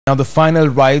Now, the final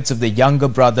rites of the younger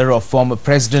brother of former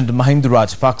President Mahinda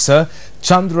Rajapaksa,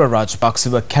 Chandra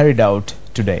Rajapaksa, were carried out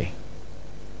today.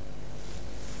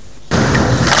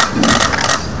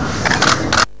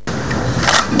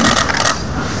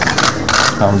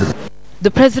 The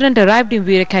President arrived in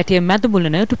Veerakatiya,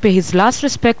 Madamulana to pay his last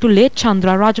respect to late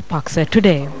Chandra Rajapaksa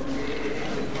today.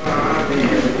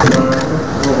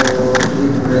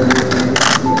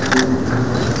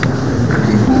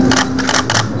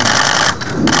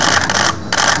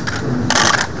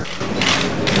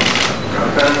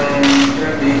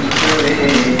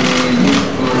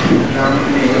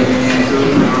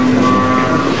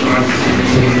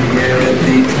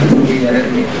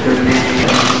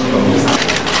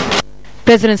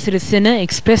 President Sirisena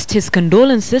expressed his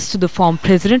condolences to the former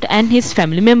president and his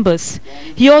family members.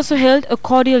 He also held a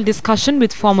cordial discussion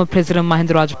with former President Mahinda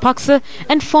Rajapaksa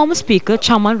and former Speaker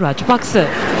Chandra Rajapaksa.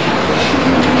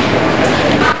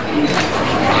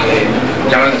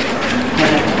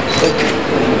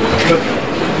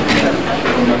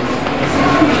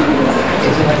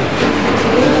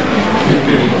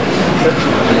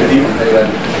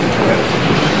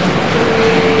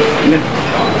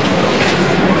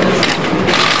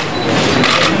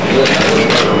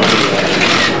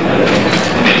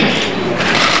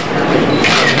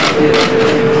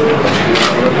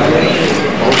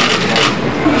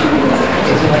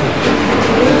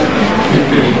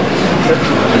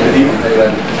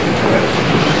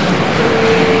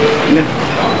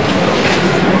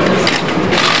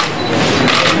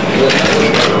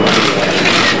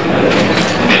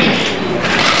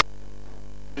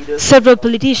 Several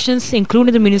politicians,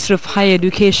 including the Minister of Higher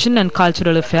Education and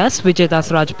Cultural Affairs, Vijay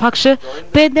Rajapaksa,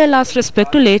 paid their last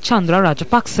respect to late Chandra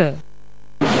Rajapaksa.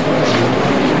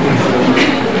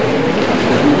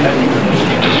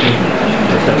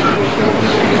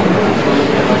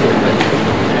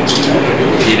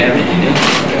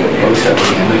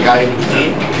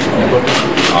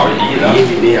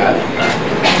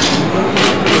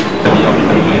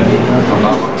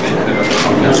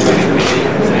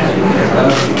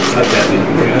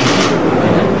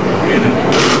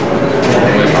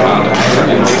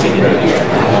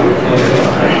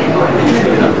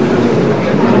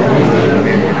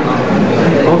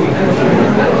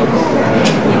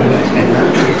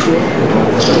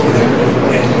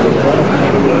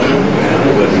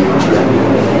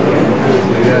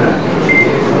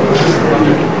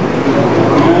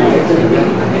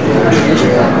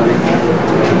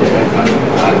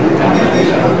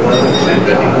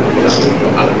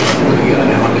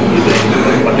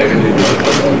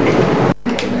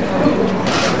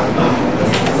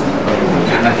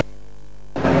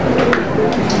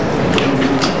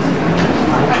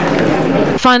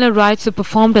 Final rites were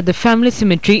performed at the family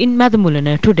cemetery in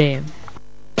Madamulana today.